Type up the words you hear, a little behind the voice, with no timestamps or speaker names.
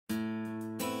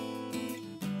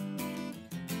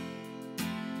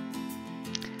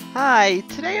Hi,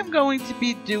 today I'm going to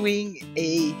be doing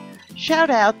a shout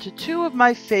out to two of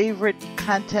my favorite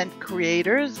content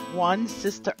creators. One,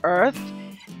 Sister Earth.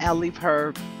 I'll leave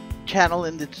her channel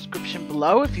in the description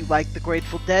below. If you like the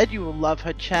Grateful Dead, you will love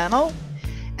her channel.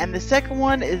 And the second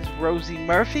one is Rosie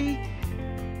Murphy.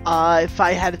 If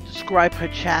I had to describe her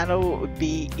channel, it would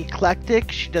be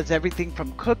eclectic. She does everything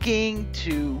from cooking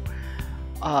to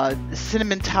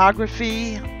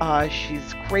cinematography.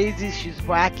 She's crazy, she's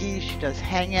wacky, she does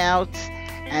hangouts,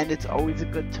 and it's always a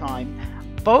good time.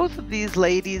 Both of these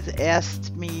ladies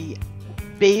asked me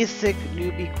basic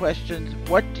newbie questions.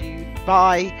 What do you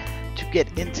buy to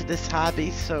get into this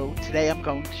hobby? So today I'm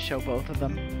going to show both of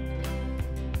them.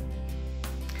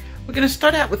 We're going to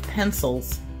start out with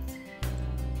pencils.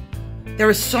 There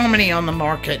are so many on the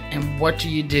market, and what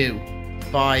do?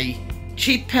 Buy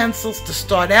cheap pencils to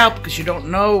start out because you don't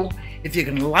know if you're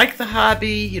going to like the hobby,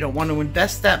 you don't want to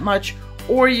invest that much,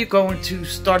 or you're going to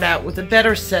start out with a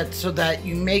better set so that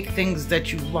you make things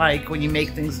that you like. When you make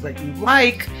things that you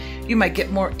like, you might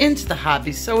get more into the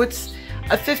hobby. So it's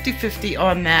a 50-50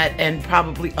 on that, and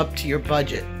probably up to your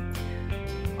budget.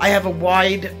 I have a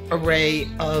wide array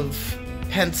of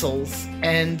pencils,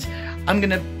 and I'm going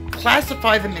to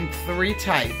classify them in 3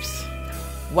 types: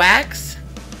 wax,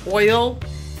 oil,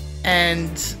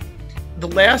 and the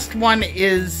last one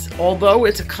is, although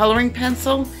it's a coloring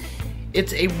pencil,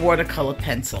 it's a watercolor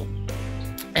pencil.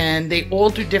 And they all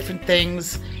do different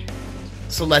things,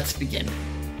 so let's begin.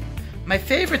 My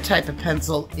favorite type of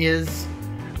pencil is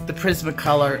the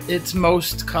Prismacolor. It's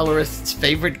most colorists'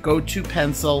 favorite go-to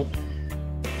pencil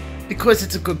because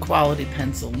it's a good quality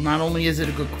pencil. Not only is it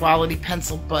a good quality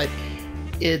pencil, but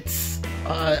it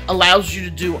allows you to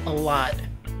do a lot.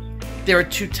 There are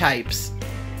 2 types.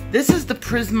 This is the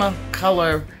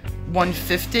Prismacolor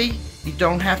 150. You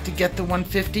don't have to get the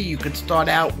 150. You could start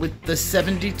out with the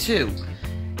 72.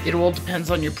 It all depends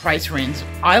on your price range.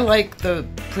 I like the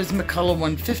Prismacolor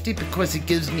 150 because it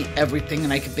gives me everything,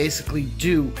 and I can basically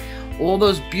do all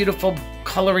those beautiful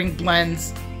coloring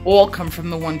blends. All come from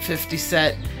the 150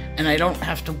 set, and I don't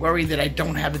have to worry that I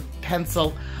don't have a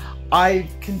pencil. I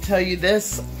can tell you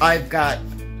this, I've got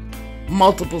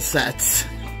multiple sets.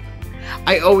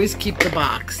 I always keep the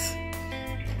box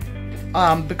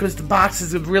because the box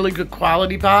is a really good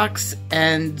quality box,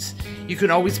 and you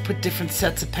can always put different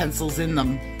sets of pencils in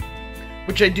them,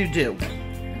 which I do.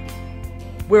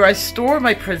 Where I store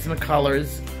my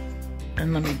Prismacolors,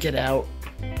 and let me get out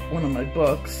one of my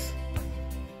books.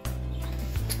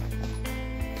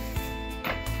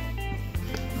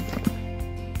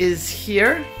 Is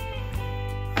here.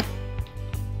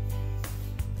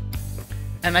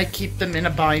 And I keep them in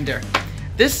a binder.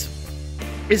 This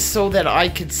is so that I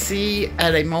could see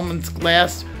at a moment's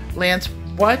glance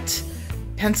what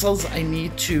pencils I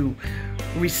need to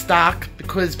restock,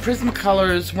 because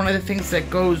Prismacolors, one of the things that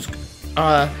goes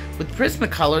with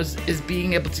Prismacolors is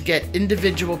being able to get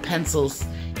individual pencils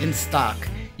in stock.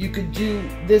 You could do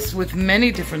this with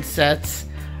many different sets,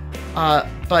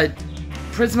 but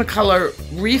Prismacolor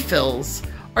refills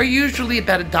are usually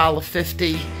about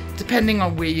 $1.50, depending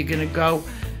on where you're going to go.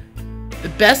 The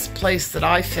best place that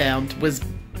I found was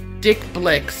Dick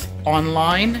Blick's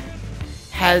online.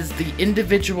 Has the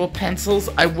individual pencils.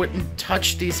 I wouldn't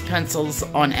touch these pencils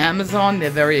on Amazon. They're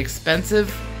very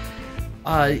expensive.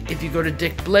 If you go to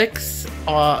Dick Blick's,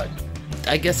 I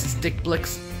guess it's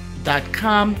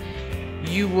dickblicks.com,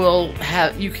 you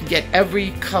can get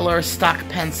every color stock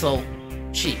pencil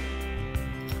cheap.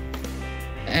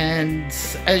 And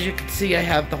as you can see, I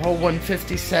have the whole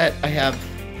 150 set. I have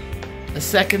a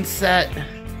second set,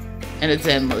 and it's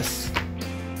endless.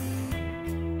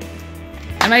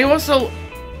 And I also,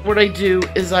 what I do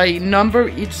is I number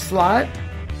each slot,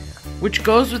 which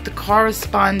goes with the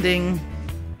corresponding,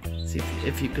 let's see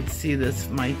if you could see this,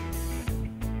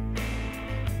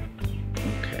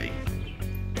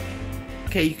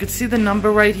 okay, you could see the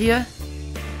number right here,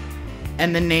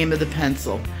 and the name of the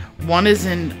pencil. One is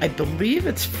in, I believe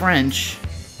it's French.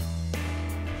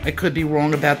 I could be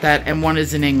wrong about that. And one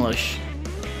is in English.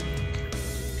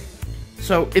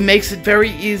 So it makes it very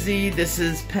easy. This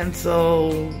is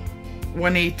pencil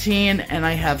 118, and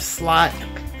I have slot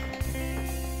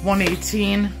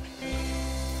 118.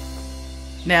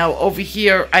 Now over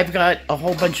here, I've got a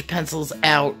whole bunch of pencils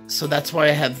out, so that's why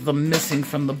I have them missing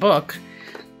from the book.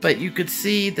 But you could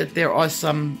see that there are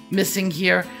some missing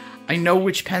here. I know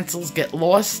which pencils get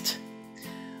lost,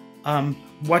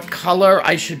 what color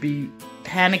I should be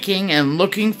panicking and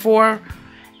looking for,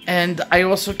 and I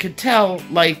also could tell,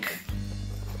 like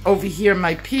over here,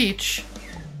 my peach,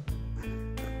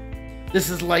 this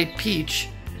is light peach,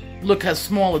 look how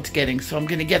small it's getting. So I'm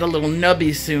going to get a little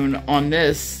nubby soon on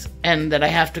this, and that I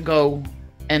have to go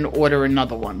and order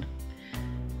another one.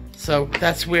 So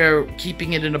that's where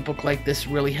keeping it in a book like this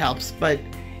really helps. But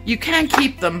you can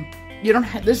keep them. You don't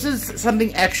have, this is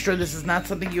something extra. This is not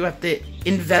something you have to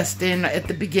invest in at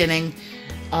the beginning.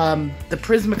 The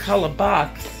Prismacolor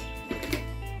box,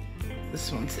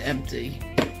 this one's empty,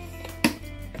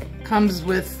 comes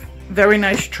with very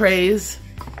nice trays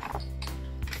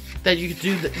that you could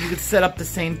do. You could set up the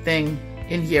same thing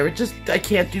in here. It just, I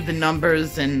can't do the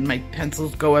numbers and my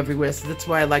pencils go everywhere, so that's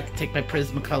why I like to take my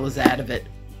Prismacolors out of it.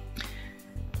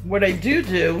 What I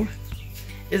do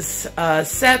is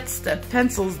sets that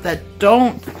pencils that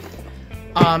don't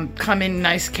come in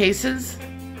nice cases,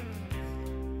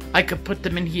 I could put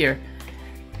them in here.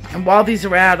 And while these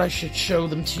are out, I should show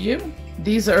them to you.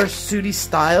 These are Sooty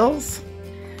Styles.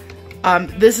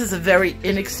 This is a very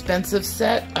inexpensive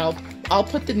set. I'll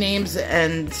put the names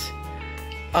and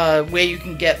where you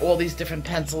can get all these different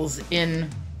pencils in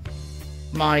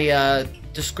my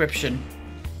description.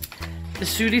 The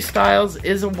Sooty Styles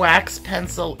is a wax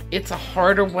pencil. It's a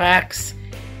harder wax.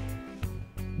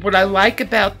 What I like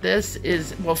about this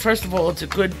is, well, first of all, it's a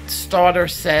good starter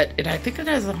set. I think it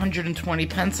has 120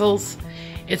 pencils.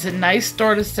 It's a nice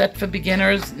starter set for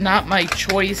beginners. Not my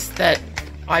choice that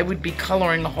I would be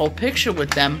coloring a whole picture with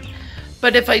them.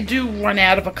 But if I do run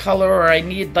out of a color, or I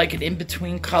need like an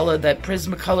in-between color that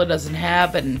Prismacolor doesn't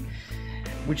have, and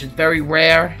which is very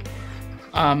rare,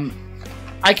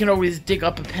 I can always dig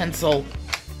up a pencil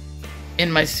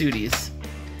in my Sooties.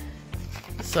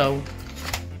 So,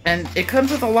 and it comes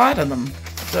with a lot of them.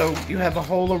 So you have a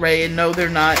whole array, and no, they're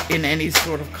not in any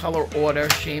sort of color order.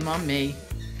 Shame on me.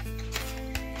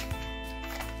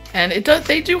 And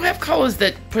they do have colors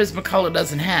that Prismacolor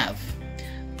doesn't have.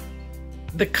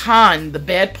 The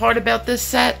bad part about this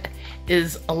set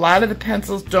is a lot of the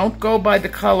pencils don't go by the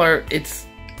color. It's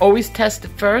always tested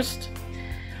first.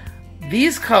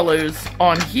 These colors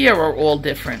on here are all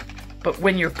different, but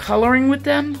when you're coloring with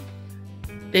them,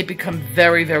 they become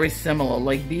very, very similar.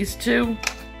 Like these two,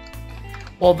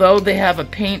 although they have a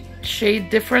paint shade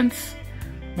difference,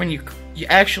 when you're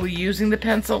actually using the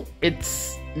pencil,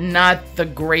 it's not the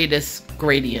greatest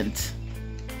gradient.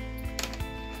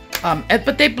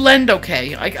 But they blend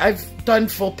okay. I've done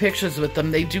full pictures with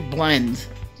them. They do blend,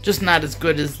 just not as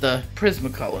good as the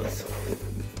Prismacolors.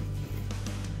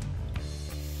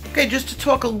 Okay, just to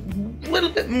talk a little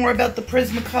bit more about the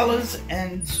Prismacolors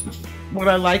and what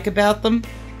I like about them.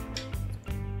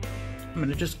 I'm going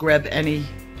to just grab any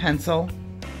pencil.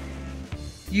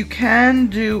 You can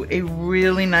do a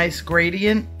really nice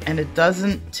gradient, and it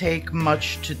doesn't take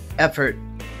much effort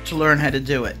to learn how to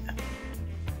do it.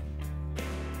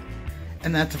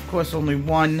 And that's, of course, only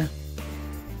one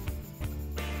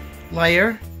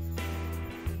layer.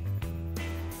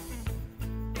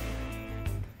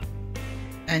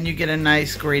 And you get a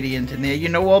nice gradient in there. You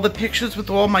know, all the pictures with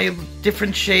all my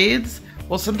different shades?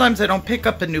 Well, sometimes I don't pick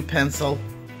up a new pencil,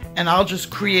 and I'll just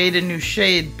create a new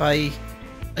shade by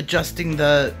adjusting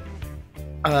the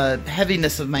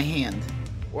heaviness of my hand,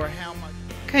 or how much.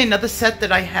 Okay, another set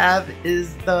that I have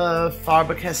is the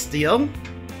Faber-Castell.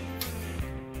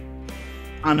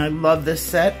 And I love this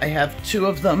set. I have two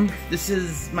of them. This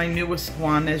is my newest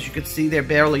one. As you can see, they're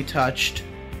barely touched.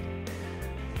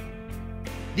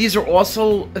 These are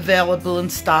also available in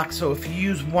stock, so if you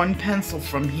use one pencil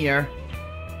from here,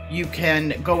 you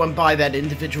can go and buy that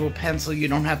individual pencil. You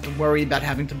don't have to worry about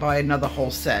having to buy another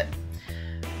whole set.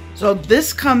 So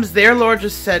this comes, their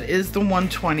largest set is the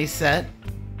 120 set.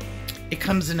 It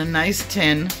comes in a nice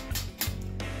tin.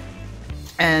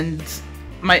 And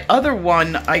my other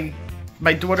one,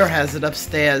 my daughter has it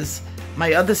upstairs.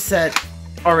 My other set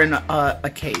are in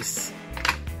a case,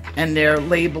 and they're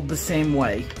labeled the same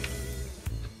way.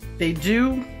 They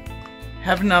do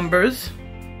have numbers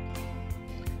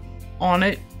on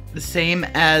it, the same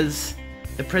as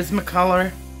the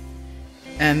Prismacolor.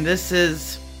 And this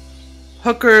is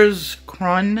Hooker's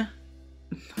Green,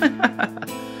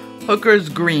 Hooker's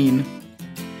Green,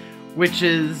 which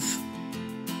is,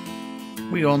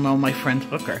 we all know my friend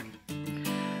Hooker.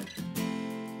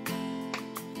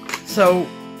 So,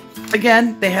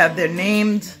 again, they have their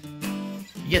names.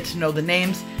 You get to know the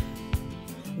names.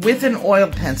 With an oil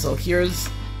pencil, here's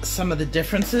some of the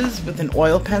differences with an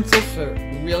oil pencil for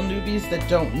real newbies that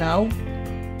don't know.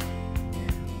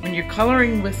 When you're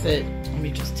coloring with it, let me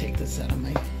just take this out of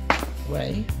my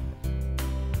way.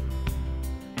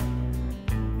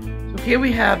 So here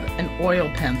we have an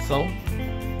oil pencil.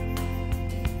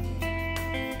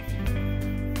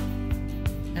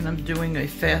 And I'm doing a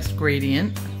fast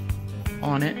gradient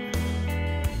on it.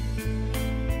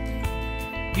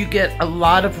 you get a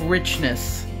lot of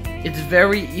richness. It's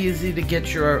very easy to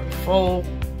get your full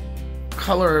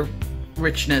color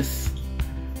richness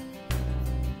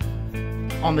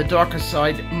on the darker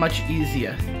side much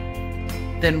easier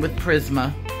than with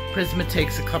Prisma. Prisma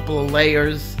takes a couple of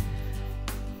layers.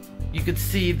 You could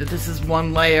see that this is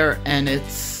one layer and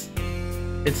it's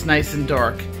nice and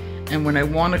dark. And when I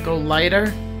want to go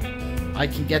lighter, I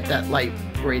can get that light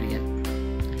gradient.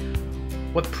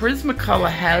 What Prismacolor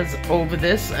has over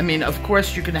this, I mean, of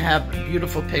course you're going to have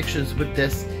beautiful pictures with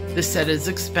this. This set is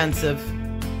expensive.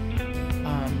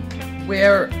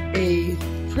 Where a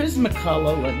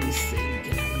Prismacolor, let me see.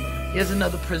 Here's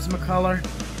another Prismacolor,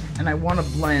 and I want to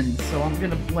blend. So I'm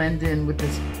going to blend in with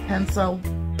this pencil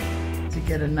to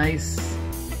get a nice,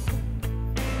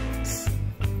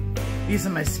 these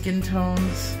are my skin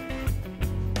tones.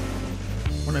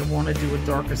 When I want to do a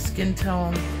darker skin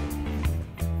tone.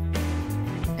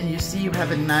 And you see you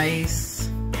have a nice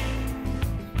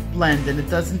blend, and it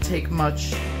doesn't take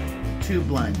much to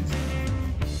blend.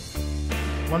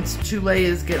 Once 2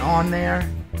 layers get on there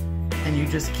and you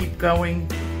just keep going,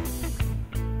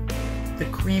 the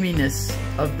creaminess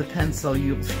of the pencil,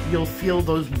 you'll feel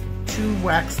those 2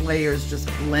 wax layers just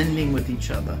blending with each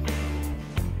other.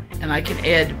 And I can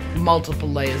add multiple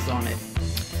layers on it.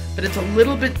 But it's a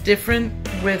little bit different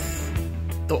with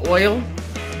the oil.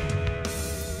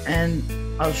 And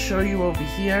I'll show you over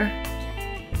here.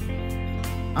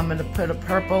 I'm going to put a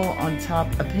purple on top,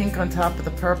 a pink on top of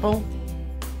the purple.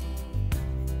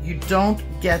 You don't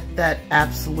get that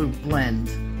absolute blend.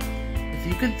 If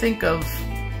you could think of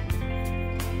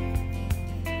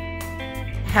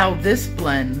how this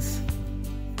blends,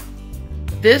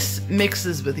 this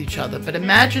mixes with each other. But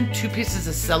imagine 2 pieces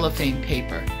of cellophane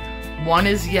paper. One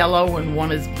is yellow and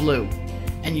one is blue.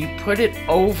 And you put it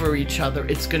over each other,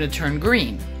 it's going to turn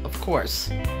green, of course.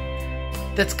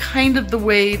 That's kind of the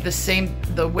way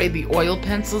the oil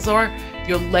pencils are.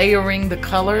 You're layering the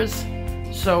colors.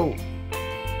 So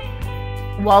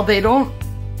while they don't,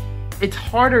 it's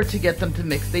harder to get them to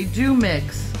mix. They do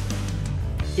mix.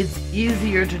 It's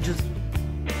easier to just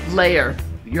layer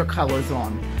your colors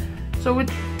on. So it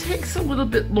takes a little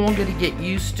bit longer to get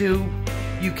used to.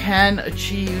 You can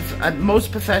achieve,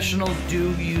 most professionals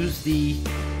do use the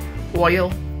oil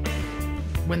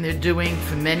when they're doing,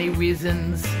 for many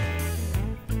reasons.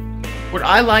 What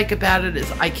I like about it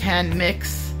is I can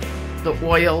mix the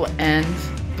oil and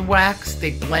the wax.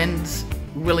 They blend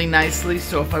really nicely.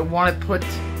 So if I want to put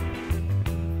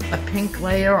a pink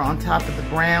layer on top of the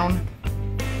brown,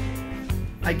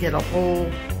 I get a whole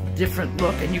different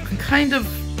look. And you can kind of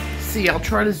see, I'll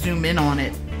try to zoom in on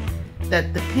it,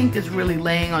 that the pink is really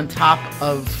laying on top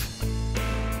of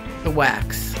the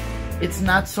wax. It's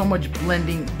not so much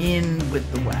blending in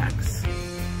with the wax.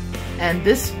 And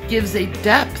this gives a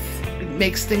depth. It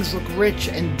makes things look rich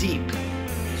and deep.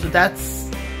 So that's,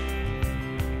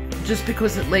 just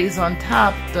because it lays on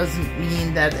top doesn't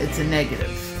mean that it's a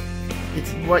negative.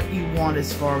 It's what you want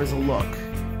as far as a look.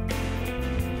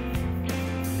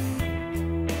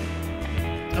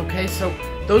 Okay, so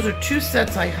those are 2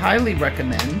 sets I highly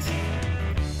recommend.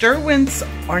 Derwents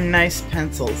are nice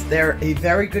pencils. They're a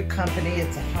very good company.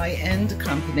 It's a high-end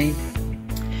company.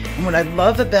 And what I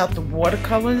love about the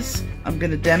watercolors, I'm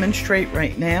going to demonstrate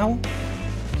right now.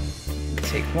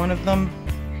 Take one of them.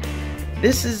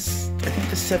 This is, I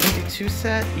think, the 72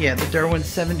 set. Yeah, the Derwent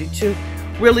 72.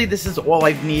 Really, this is all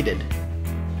I've needed.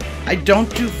 I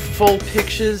don't do full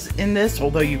pictures in this,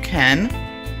 although you can.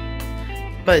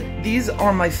 But these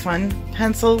are my fun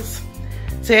pencils.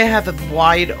 Say I have a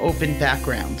wide open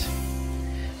background.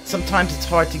 Sometimes it's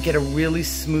hard to get a really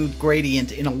smooth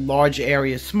gradient in a large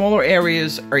area. Smaller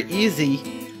areas are easy.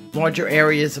 Larger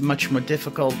areas are much more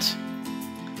difficult.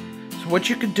 So what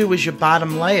you could do is your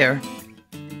bottom layer,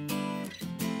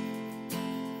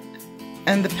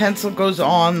 and the pencil goes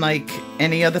on like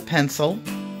any other pencil.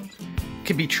 It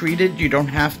can be treated. You don't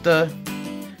have to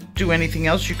do anything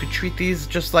else. You could treat these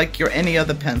just like your any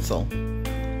other pencil.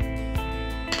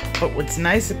 But what's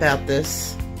nice about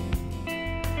this,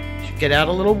 you get out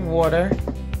a little water.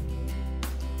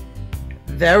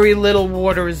 Very little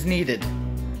water is needed.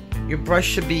 Your brush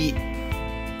should be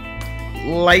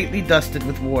lightly dusted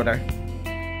with water.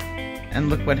 And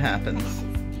look what happens.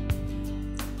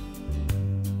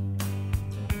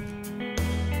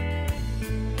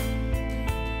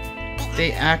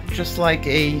 They act just like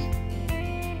a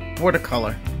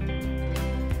watercolor.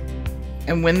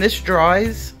 And when this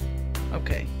dries,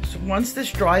 okay, so once this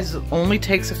dries, it only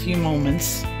takes a few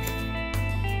moments.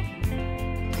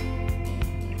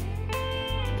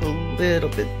 A little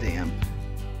bit damp.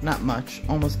 Not much,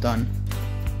 almost done.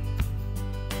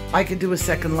 I could do a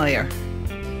second layer.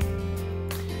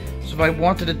 So if I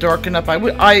wanted to darken up,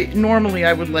 normally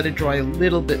I would let it dry a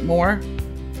little bit more.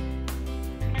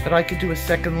 But I could do a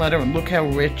second letter and look how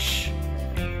rich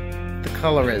the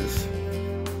color is.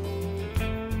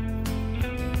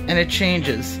 And it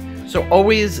changes. So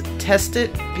always test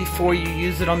it before you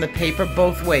use it on the paper,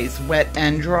 both ways, wet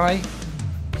and dry.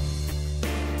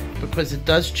 Because it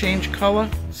does change color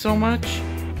so much.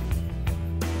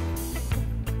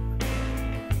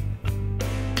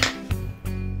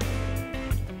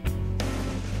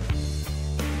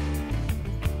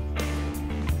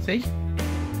 See?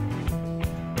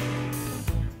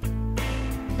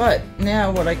 But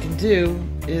now what I can do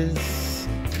is,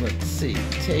 let's see,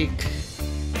 take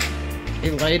a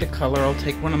lighter color. I'll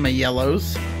take one of my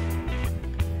yellows.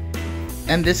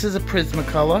 And this is a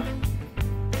Prismacolor.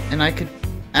 And I could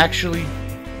actually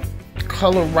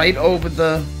color right over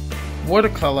the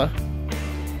watercolor.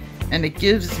 And it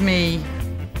gives me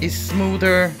a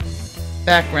smoother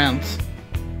background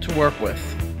to work with.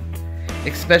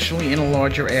 Especially in a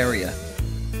larger area.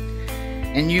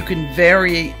 And you can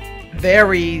vary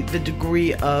the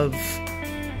degree of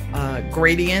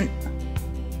gradient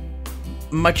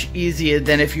much easier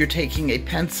than if you're taking a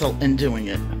pencil and doing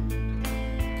it.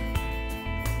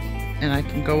 And I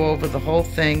can go over the whole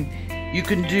thing. You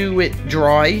can do it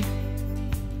dry.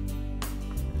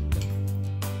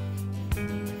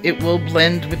 It will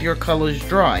blend with your colors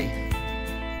dry.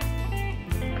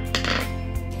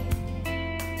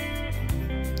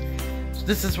 So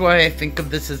this is why I think of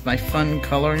this as my fun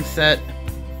coloring set.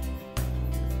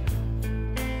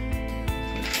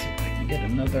 Let's see if I can get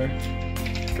another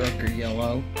darker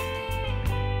yellow.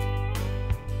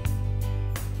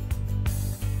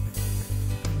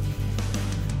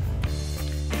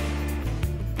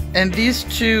 And these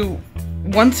two,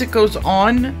 once it goes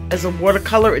on as a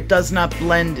watercolor, it does not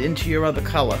blend into your other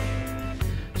color.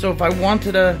 So if I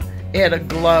wanted to add a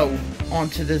glow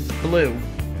onto this blue,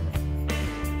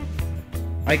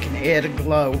 I can add a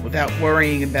glow without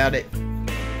worrying about it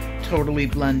totally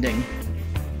blending.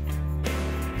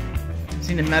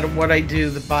 See, no matter what I do,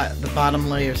 the bottom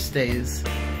layer stays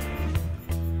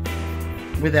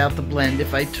without the blend.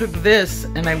 If I took this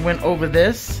and I went over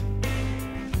this,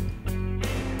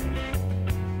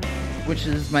 which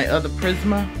is my other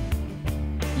Prisma,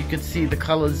 you can see the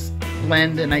colors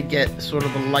blend and I get sort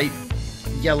of a light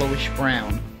yellowish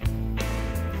brown.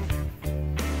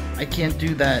 I can't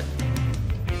do that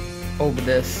over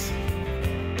this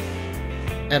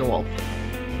at all.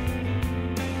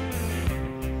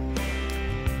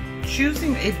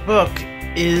 Choosing a book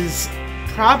is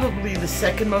probably the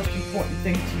second most important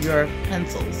thing to your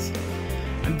pencils.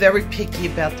 I'm very picky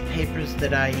about the papers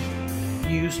that I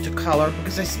use to color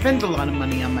because I spend a lot of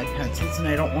money on my pencils and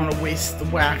I don't want to waste the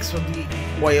wax or the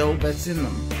oil that's in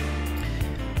them.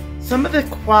 Some of the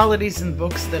qualities in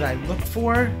books that I look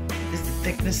for is the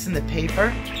thickness in the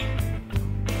paper.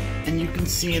 And you can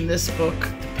see in this book,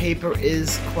 the paper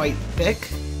is quite thick,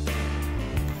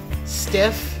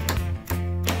 stiff.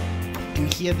 You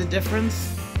can hear the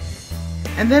difference.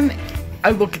 And then I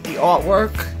look at the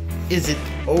artwork. Is it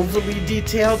overly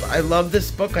detailed? I love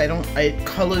this book. It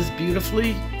colors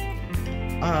beautifully.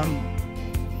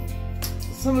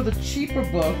 Some of the cheaper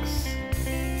books,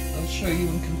 I'll show you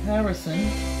in comparison.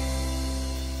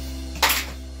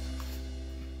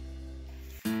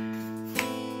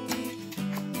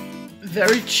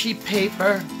 Very cheap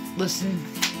paper. Listen,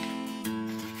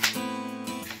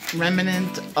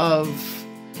 remnant of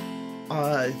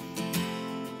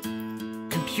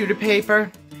computer paper.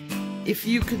 If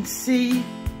you can see,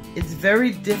 it's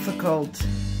very difficult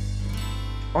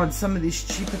on some of these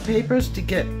cheaper papers to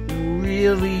get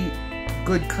really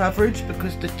good coverage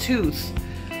because the tooth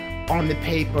on the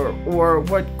paper or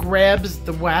what grabs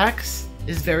the wax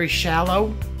is very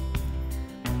shallow.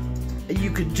 You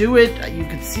could do it, you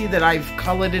could see that I've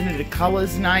colored in it, the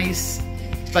color's nice,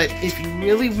 but if you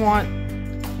really want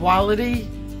quality,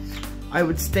 I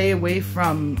would stay away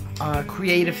from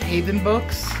Creative Haven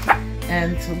books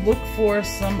and to look for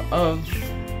some of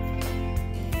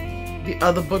the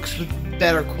other books with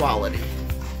better quality.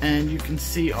 And you can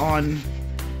see on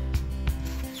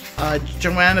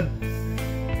Joanna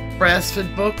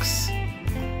Brassford books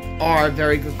are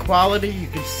very good quality. You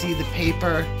can see the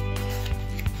paper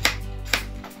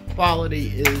quality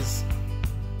is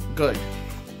good.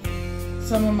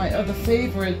 Some of my other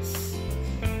favorites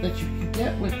that you can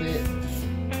get with it,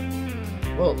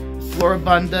 well,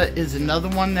 Floribunda is another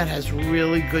one that has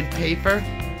really good paper.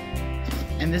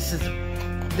 And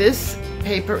this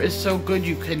paper is so good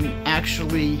you can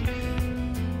actually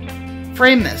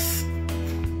frame this.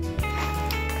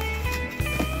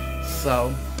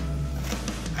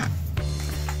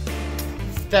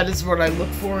 that is what I look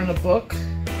for in a book.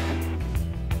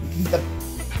 The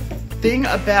thing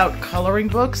about coloring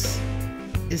books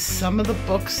is some of the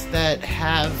books that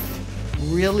have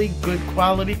really good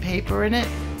quality paper in it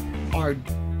are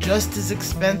just as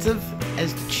expensive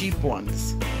as the cheap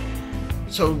ones.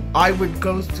 So I would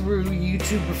go through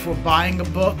YouTube before buying a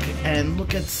book and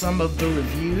look at some of the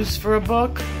reviews for a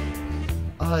book.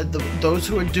 Those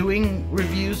who are doing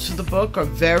reviews for the book are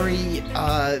very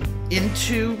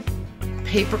into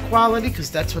paper quality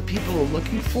because that's what people are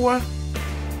looking for.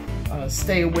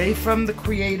 Stay away from the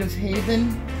Creative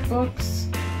Haven books.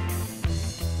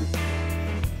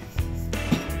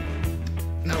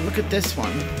 Now look at this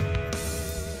one.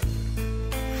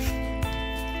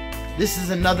 This is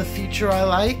another feature I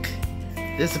like.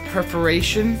 There's a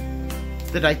perforation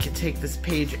that I can take this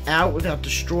page out without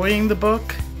destroying the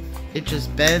book. It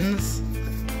just bends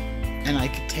and I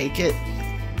can take it,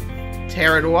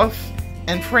 tear it off,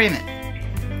 and frame it.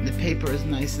 And the paper is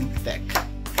nice and thick.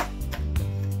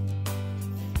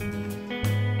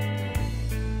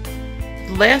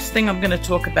 The last thing I'm going to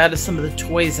talk about is some of the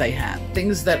toys I have.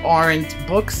 Things that aren't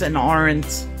books and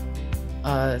aren't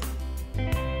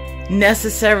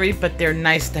necessary, but they're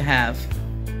nice to have.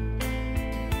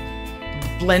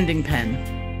 Blending pen.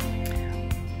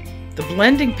 The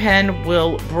blending pen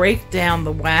will break down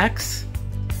the wax,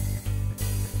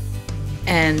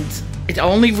 and it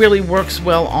only really works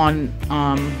well on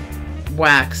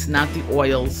wax, not the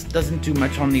oils. Doesn't do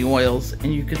much on the oils,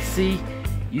 and you can see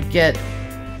you get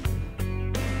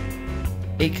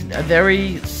a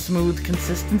very smooth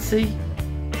consistency.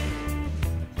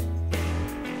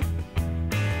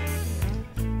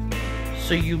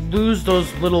 So you lose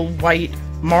those little white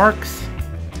marks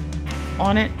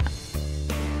on it.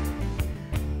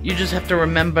 You just have to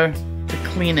remember to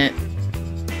clean it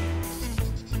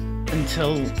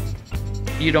until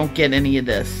you don't get any of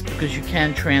this, because you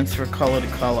can transfer color to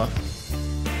color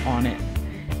on it.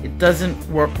 It doesn't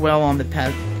work well on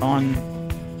on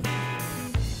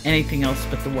anything else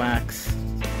but the wax.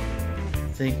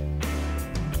 See?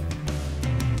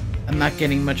 I'm not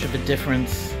getting much of a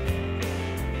difference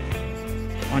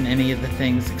on any of the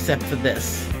things except for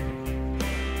this,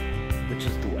 which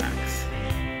is the wax.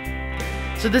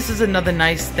 So this is another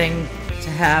nice thing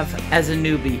to have as a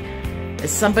newbie.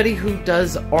 As somebody who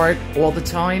does art all the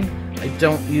time, I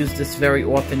don't use this very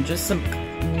often. Just some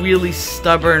really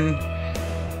stubborn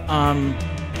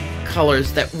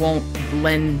colors that won't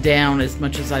blend down as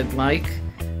much as I'd like.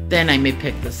 Then I may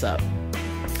pick this up.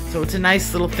 So it's a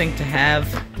nice little thing to have.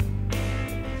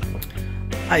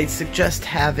 I suggest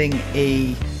having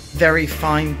a very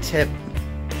fine tip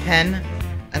pen.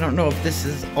 I don't know if this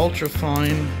is ultra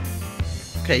fine.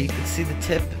 Okay, you can see the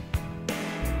tip.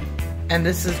 And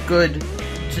this is good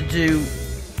to do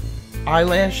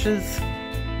eyelashes.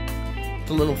 It's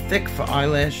a little thick for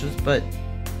eyelashes, but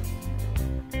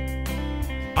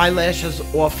eyelashes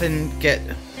often get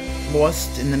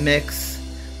lost in the mix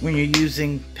when you're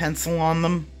using pencil on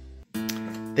them.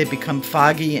 They become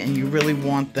foggy and you really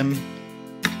want them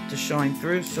to shine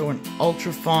through. So an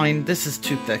ultra fine, this is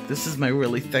too thick. This is my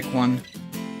really thick one.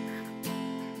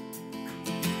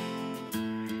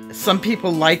 Some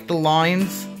people like the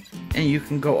lines, and you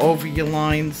can go over your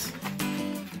lines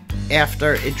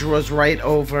after it draws right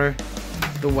over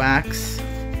the wax.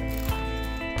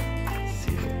 Let's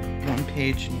see, one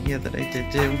page in here that I did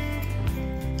do.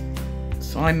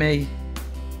 So I may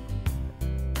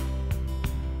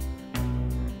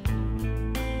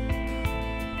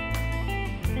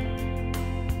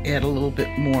add a little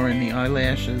bit more in the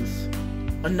eyelashes.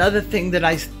 Another thing that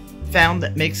I found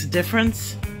that makes a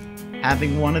difference,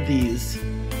 having one of these.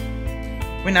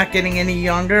 We're not getting any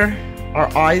younger,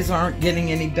 our eyes aren't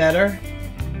getting any better,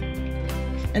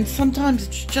 and sometimes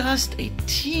it's just a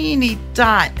teeny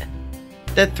dot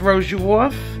that throws you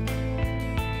off,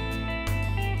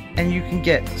 and you can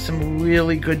get some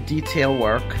really good detail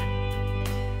work.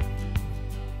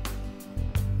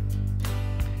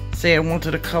 Say I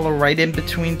wanted to color right in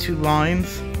between two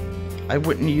lines, I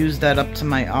wouldn't use that up to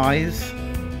my eyes.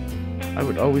 I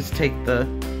would always take the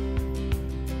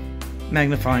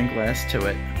magnifying glass to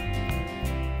it.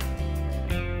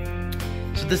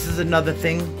 So this is another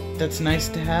thing that's nice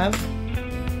to have.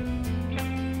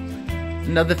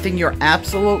 Another thing you're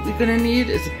absolutely going to need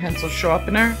is a pencil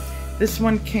sharpener. This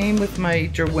one came with my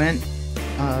Derwent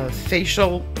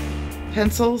facial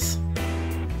pencils.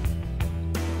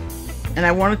 And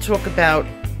I want to talk about,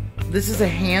 this is a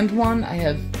hand one. I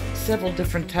have several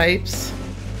different types.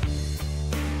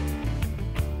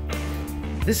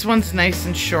 This one's nice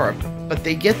and sharp, but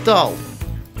they get dull.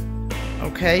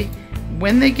 Okay?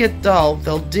 When they get dull,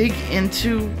 they'll dig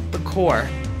into the core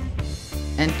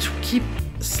and keep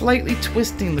slightly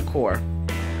twisting the core,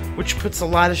 which puts a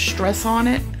lot of stress on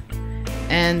it,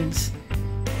 and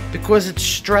because it's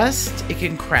stressed, it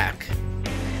can crack.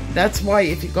 That's why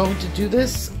if you're going to do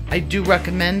this, I do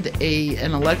recommend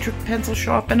an electric pencil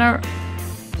sharpener.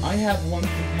 I have one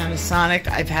from Panasonic.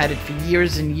 I've had it for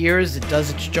years and years. It does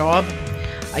its job.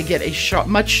 I get a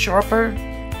much sharper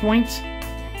point,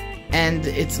 and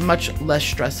it's much less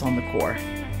stress on the core.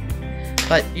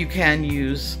 But you can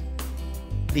use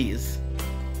these.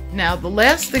 Now, the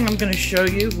last thing I'm going to show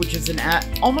you, which is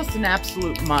almost an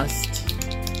absolute must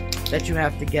that you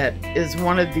have to get, is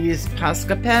one of these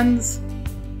Posca pens.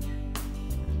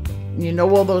 You know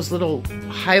all those little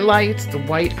highlights, the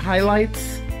white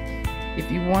highlights? If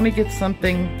you want to get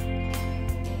something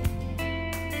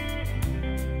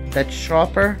that's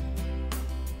sharper,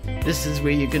 this is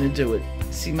where you're going to do it.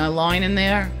 See my line in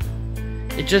there?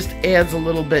 It just adds a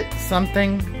little bit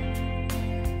something.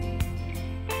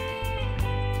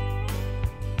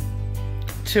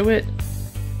 To it.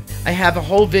 I have a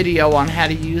whole video on how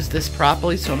to use this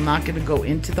properly, so I'm not going to go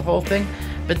into the whole thing,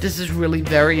 but this is really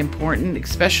very important,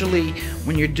 especially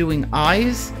when you're doing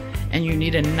eyes and you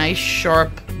need a nice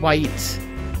sharp white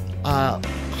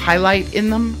highlight in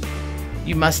them.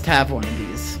 You must have one of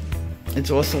these. It's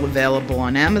also available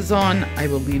on Amazon. I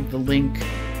will leave the link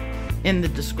in the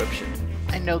description.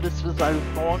 I know this was a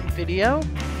long video.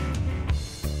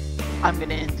 I'm going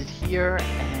to end it here,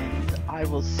 and I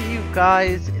will see you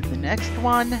guys in the next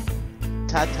one.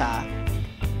 Ta-ta.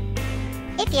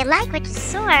 If you like what you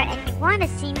saw and you want to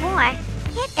see more,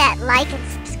 hit that like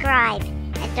and subscribe.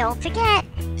 And don't forget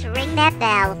to ring that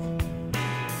bell.